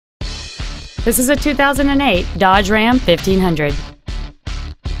This is a 2008 Dodge Ram 1500.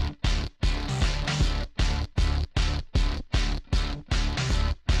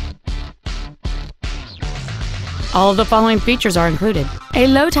 All of the following features are included: a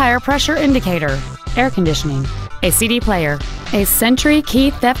low tire pressure indicator, air conditioning, a CD player, a Sentry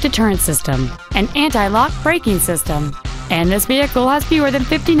key theft deterrent system, an anti-lock braking system, and this vehicle has fewer than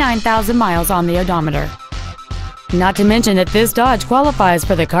 59,000 miles on the odometer. Not to mention that this Dodge qualifies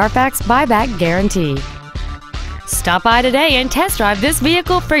for the Carfax buyback guarantee. Stop by today and test drive this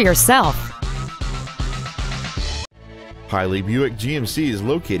vehicle for yourself. Hiley Buick GMC is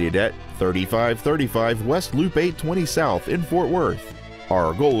located at 3535 West Loop 820 South in Fort Worth.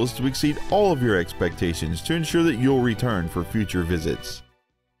 Our goal is to exceed all of your expectations to ensure that you'll return for future visits.